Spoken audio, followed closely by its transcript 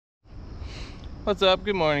What's up?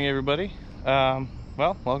 Good morning, everybody. Well,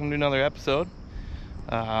 welcome to another episode.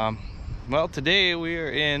 Well, today we are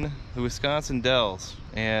in the Wisconsin Dells,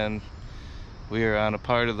 and we are on a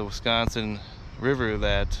part of the Wisconsin River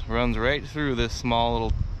that runs right through this small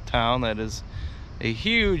little town that is a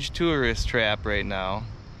huge tourist trap right now.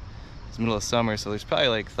 It's the middle of summer, so there's probably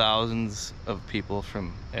like thousands of people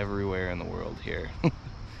from everywhere in the world here.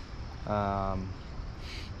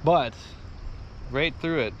 But right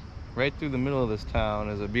through it, right through the middle of this town,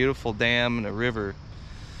 is a beautiful dam and a river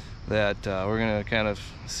that we're gonna kind of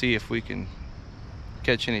see if we can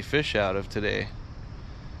catch any fish out of today.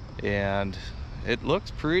 And it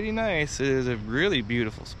looks pretty nice. It is a really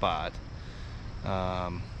beautiful spot.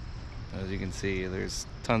 As you can see, there's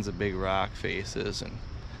tons of big rock faces and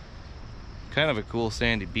kind of a cool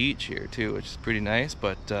sandy beach here too, which is pretty nice.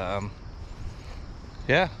 But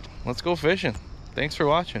yeah, let's go fishing. Thanks for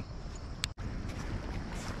watching.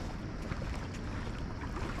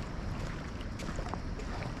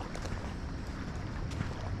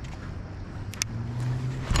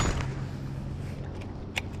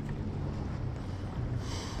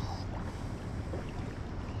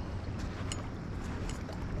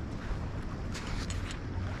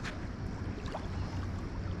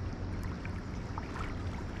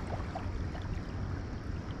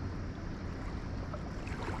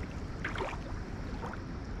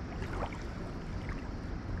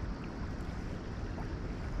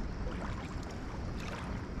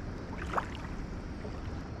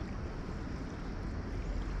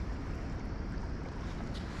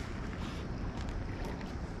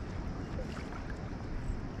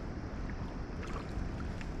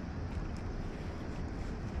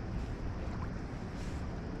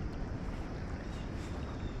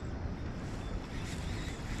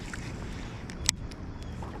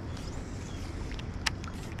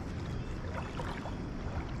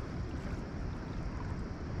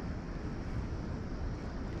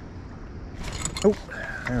 Oh,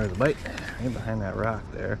 there was a bite. Right behind that rock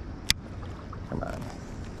there. Come on.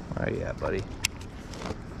 Where are you at, buddy?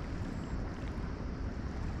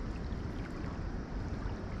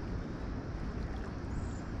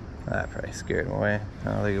 That probably scared him away. I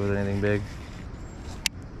don't think it was anything big.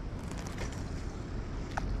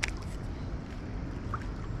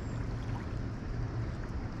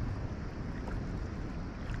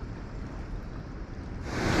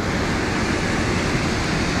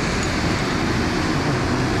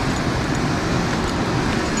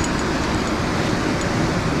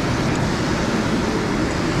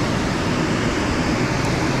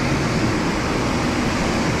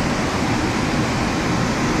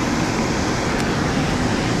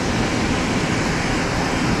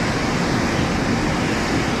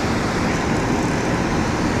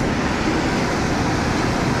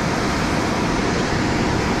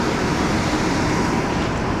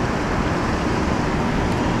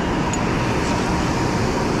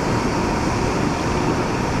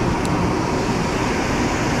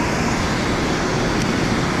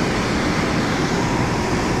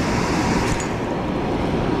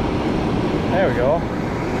 There we go.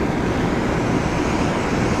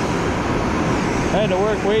 I had to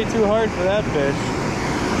work way too hard for that fish.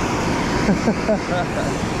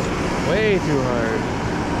 Way too hard.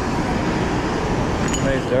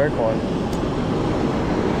 Nice dark one.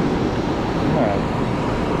 Come on.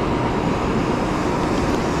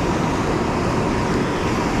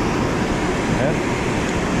 Yeah.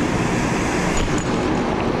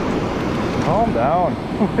 Calm down.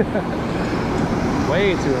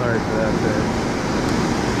 Way too hard for that fish.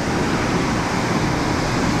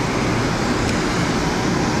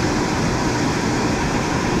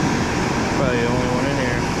 Probably the only one in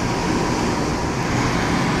here.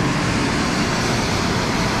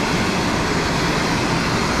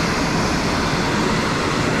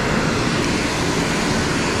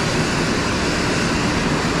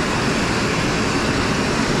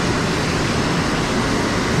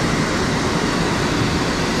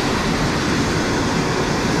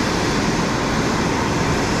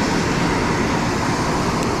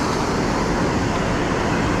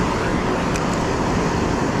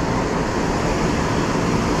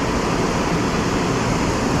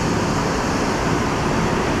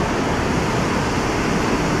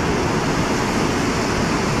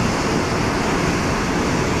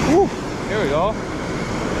 There we go. All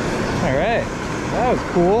right, that was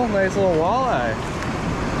cool. Nice little walleye.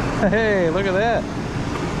 Hey, look at that.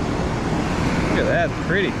 Look at that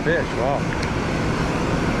pretty fish. Wow.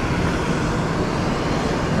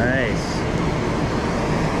 Nice.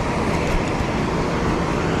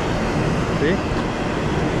 See?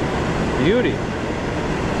 Beauty.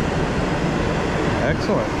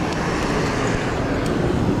 Excellent.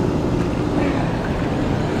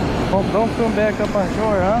 Oh, don't swim back up on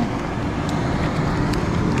shore, huh?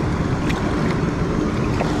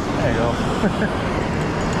 There you go.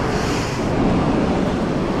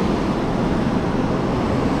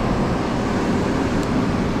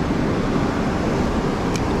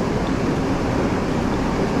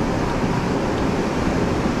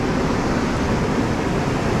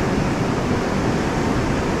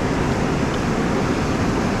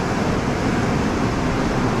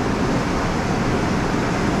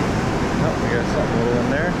 Something little in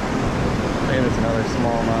there. I think it's another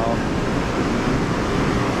smallmouth.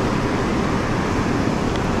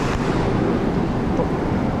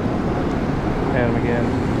 Had him again.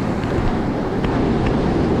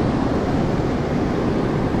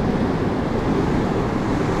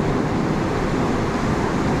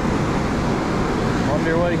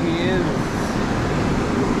 Wonder what he is.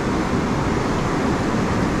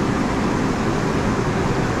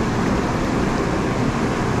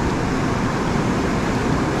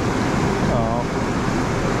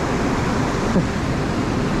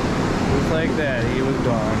 Just like that, he was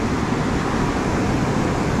gone.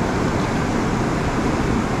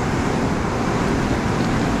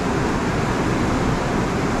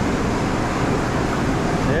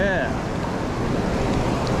 Yeah.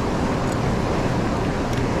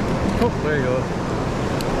 Oh, there he goes.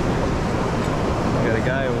 Got a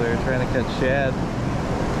guy over there trying to catch shad.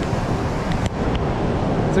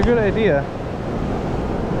 It's a good idea.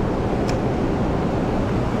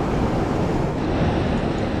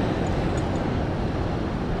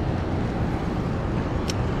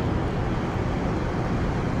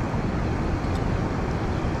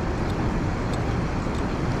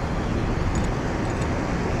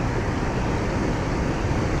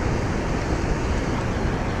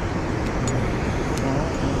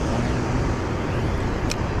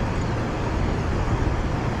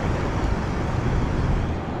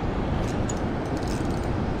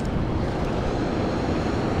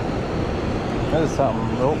 That is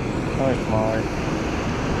something. Nope, probably smaller.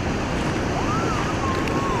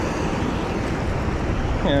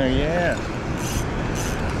 Oh yeah.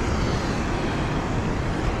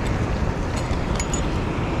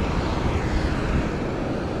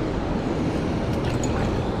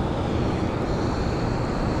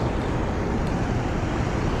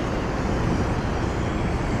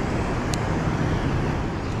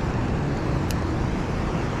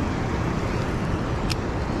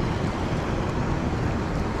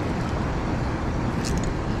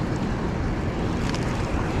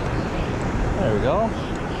 There we go.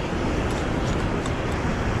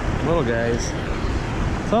 Little guys.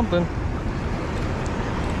 Something.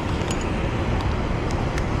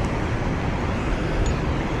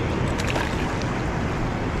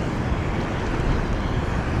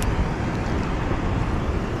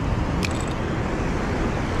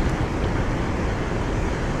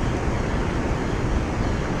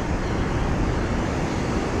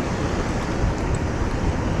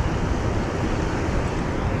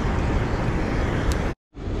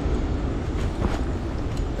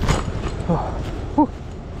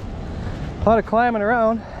 A lot of climbing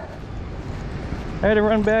around. I had to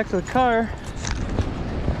run back to the car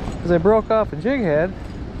because I broke off a jig head,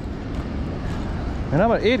 and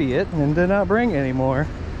I'm an idiot and did not bring any more.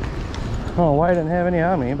 I don't know why I didn't have any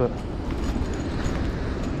on me, but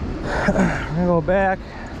I'm gonna go back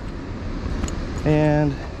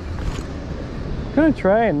and I'm gonna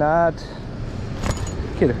try and not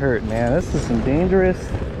get hurt, man. This is some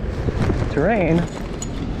dangerous terrain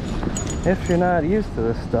if you're not used to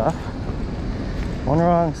this stuff. One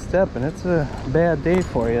wrong step and it's a bad day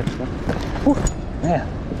for you. So, whew, man.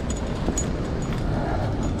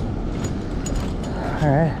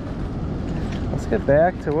 Alright, let's get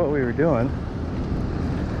back to what we were doing.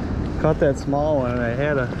 Caught that small one and I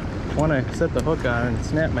had one I set the hook on and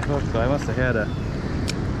snapped my hook, so I must have had a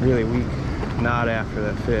really weak knot after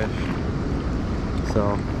that fish.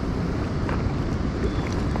 So,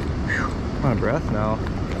 whew, I'm out of breath now.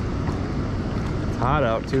 Hot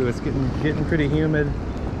out too. It's getting pretty humid.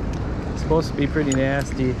 It's supposed to be pretty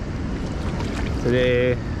nasty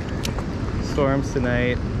today. Storms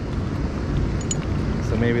tonight,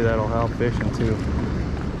 so maybe that'll help fishing too.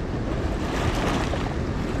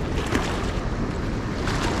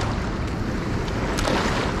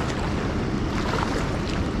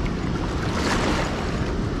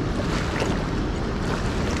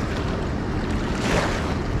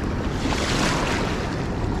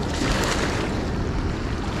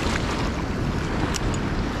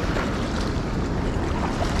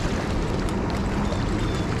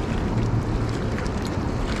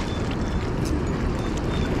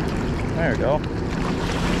 There we go.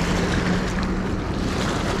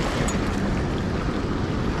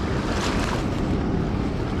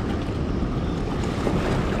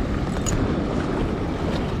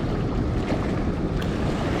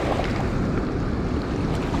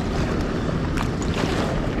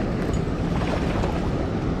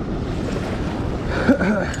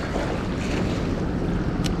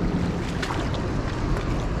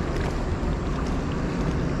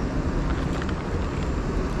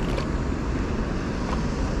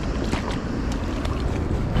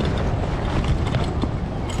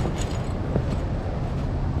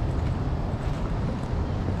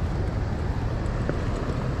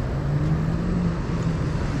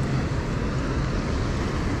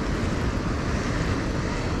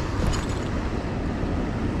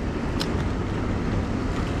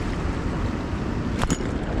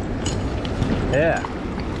 Yeah.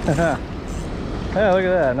 Yeah, look at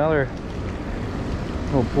that. Another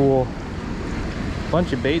little pool.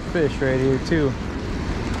 Bunch of bait fish right here too.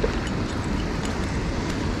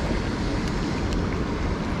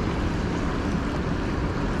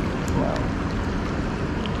 Come on.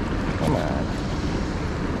 Come on.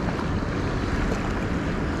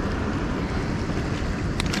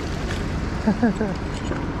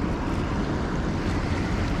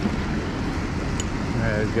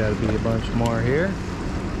 Alright, there's got to be a bunch more here.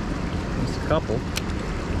 Just a couple.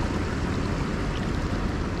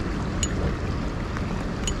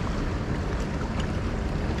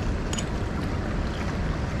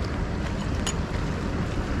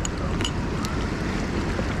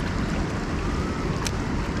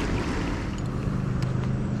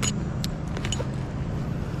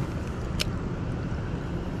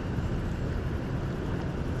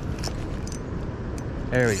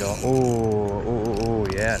 There we go. Oh,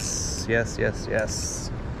 yes. Yes, yes,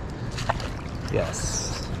 yes.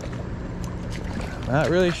 Yes. Not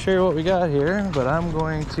really sure what we got here, but I'm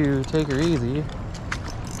going to take her easy.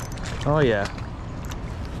 Oh, yeah.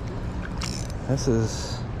 This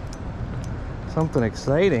is something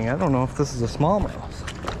exciting. I don't know if this is a smallmouth.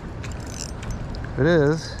 If it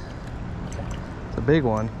is, it's a big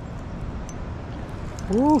one.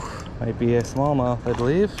 Woo! Might be a smallmouth, I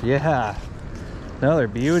believe. Yeah. Another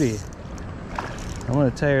beauty. I'm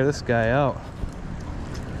gonna tire this guy out.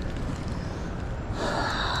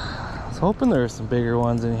 I was hoping there were some bigger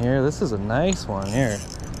ones in here. This is a nice one here.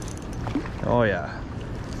 Oh yeah.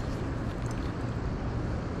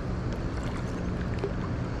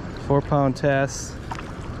 4-pound test.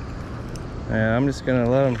 And I'm just gonna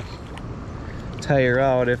let them tire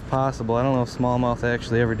out if possible. I don't know if smallmouth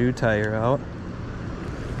actually ever do tire out.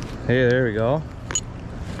 Hey, there we go.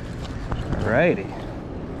 Alrighty.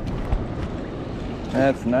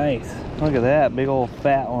 That's nice. Look at that big old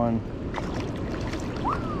fat one.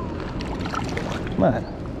 Come on.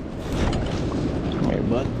 Come here,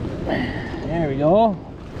 bud. There we go.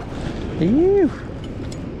 Ew.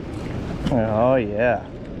 Oh yeah.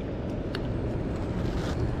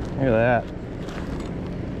 Look at that.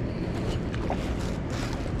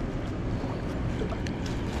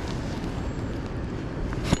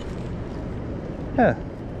 Huh.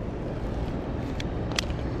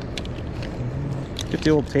 Get the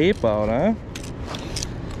old tape out, huh?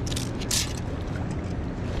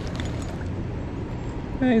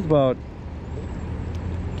 Yeah, he's about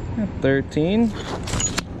 13.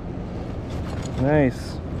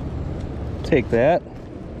 Nice. Take that.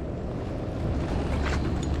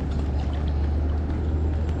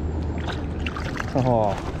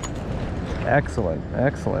 Oh, excellent,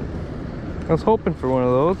 excellent. I was hoping for one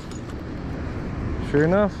of those. Sure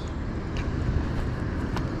enough.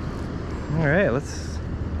 All right, let's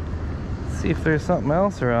see if there's something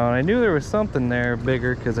else around. I knew there was something there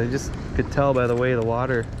bigger because I just could tell by the way the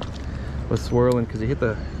water was swirling, because he hit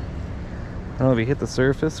the, I don't know if he hit the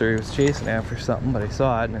surface or he was chasing after something, but I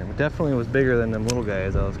saw it and it definitely was bigger than them little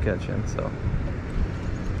guys I was catching. So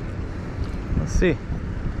let's see.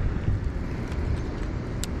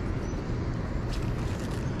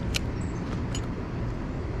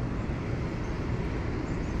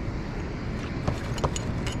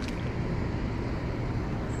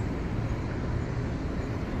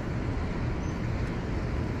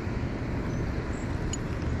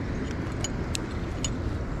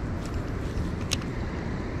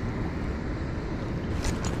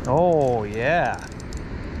 Oh yeah.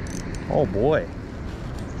 Oh boy.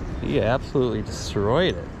 He absolutely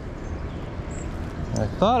destroyed it. I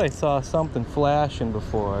thought I saw something flashing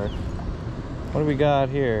before. What do we got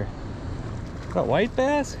here? Got white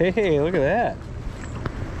bass? Hey, look at that.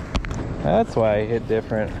 That's why I hit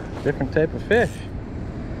different type of fish.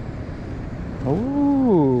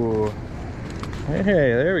 Ooh. Hey,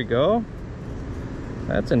 there we go.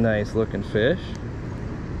 That's a nice looking fish.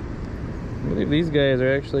 I believe these guys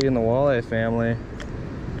are actually in the walleye family.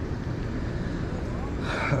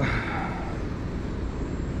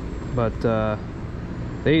 But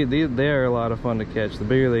they are a lot of fun to catch. The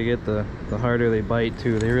bigger they get, the harder they bite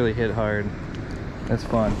too. They really hit hard. That's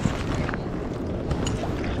fun.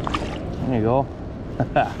 There you go.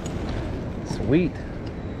 Sweet.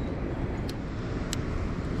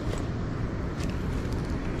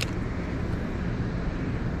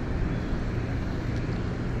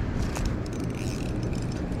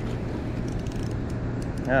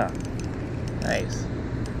 Yeah, nice.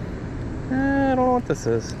 I don't know what this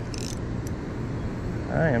is.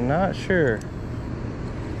 I am not sure.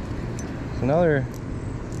 It's another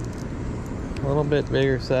little bit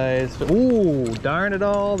bigger size. Ooh, darn it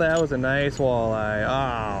all, that was a nice walleye.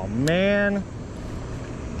 Oh man,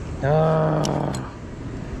 Oh,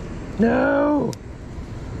 no!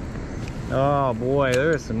 Oh boy,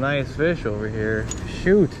 there's some nice fish over here.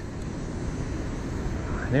 Shoot.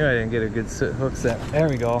 I knew I didn't get a good hook set. There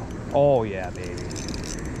we go. Oh yeah, baby.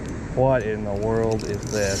 What in the world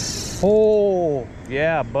is this? Oh,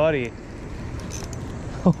 yeah, buddy.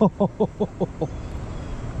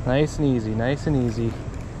 Nice and easy, nice and easy.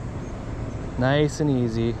 Nice and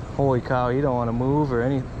easy. Holy cow, you don't want to move or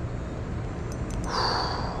anything.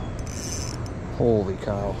 Holy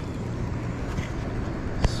cow.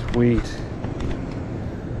 Sweet.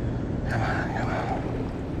 Come on, come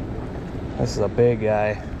on. This is a big guy.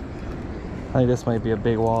 I think this might be a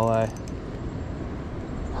big walleye.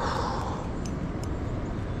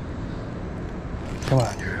 Come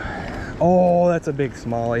on, Drew. Oh, that's a big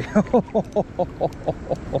smallie.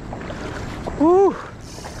 Woo.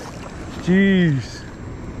 Jeez.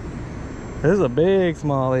 This is a big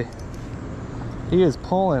smallie. He is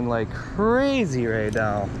pulling like crazy right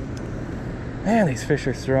now. Man, these fish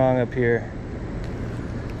are strong up here.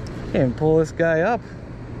 Can't even pull this guy up.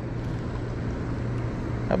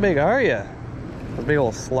 How big are you? A big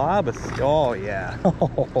old slob of, oh yeah.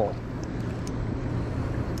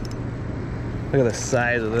 Look at the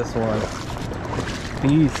size of this one.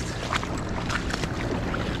 Beast.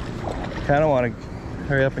 Kind of want to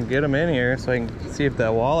hurry up and get him in here so I can see if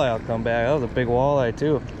that walleye will come back. That was a big walleye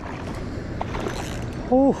too.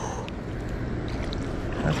 Whew.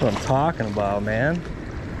 That's what I'm talking about, man.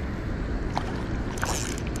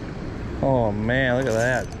 Oh man, look at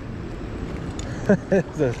that.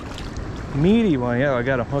 It's a meaty one. Yeah, I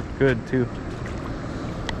got him hooked good too.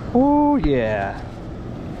 Oh yeah.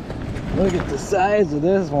 Look at the size of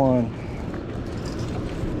this one.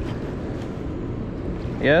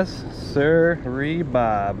 Yes, sir,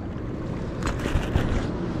 Bob.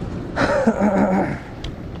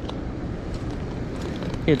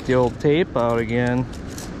 Get the old tape out again.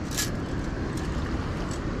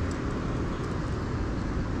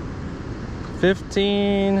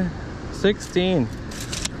 $15, $16,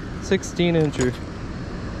 16 incher.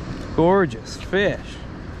 Gorgeous fish.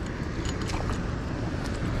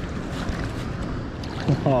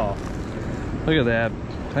 Oh, look at that.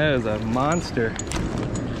 That is a monster.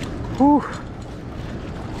 Whew.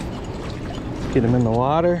 Let's get him in the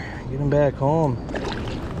water, get him back home.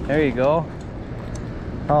 There you go.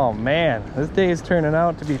 Oh man, this day is turning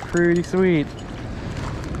out to be pretty sweet.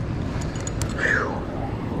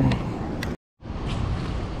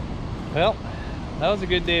 Well, that was a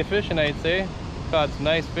good day of fishing, I'd say. Caught some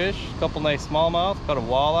nice fish, a couple nice smallmouth, caught a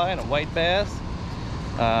walleye and a white bass.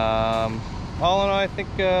 All in all, I think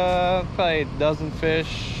probably a dozen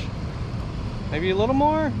fish, maybe a little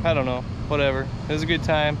more, I don't know, whatever. It was a good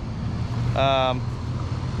time.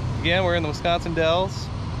 Again, we're in the Wisconsin Dells,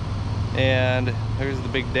 and there's the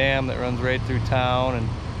big dam that runs right through town.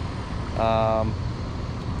 And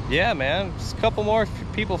yeah, man, just a couple more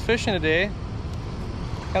people fishing today.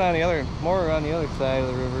 Kind of on the other, more on the other side of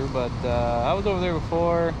the river, but I was over there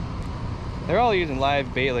before. They're all using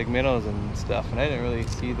live bait like minnows and stuff, and I didn't really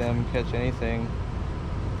see them catch anything.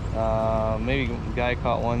 Maybe a guy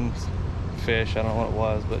caught one fish, I don't know what it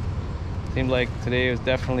was, but it seemed like today was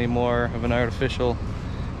definitely more of an artificial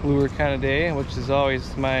lure kind of day, which is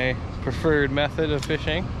always my preferred method of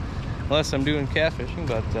fishing, unless I'm doing catfishing.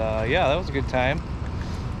 But yeah, that was a good time.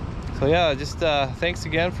 So yeah, just thanks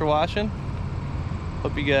again for watching.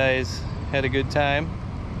 Hope you guys had a good time,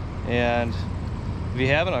 and if you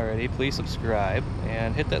haven't already, please subscribe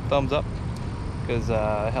and hit that thumbs up, because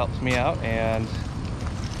it helps me out, and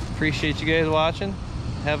appreciate you guys watching.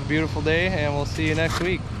 Have a beautiful day, and we'll see you next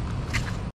week.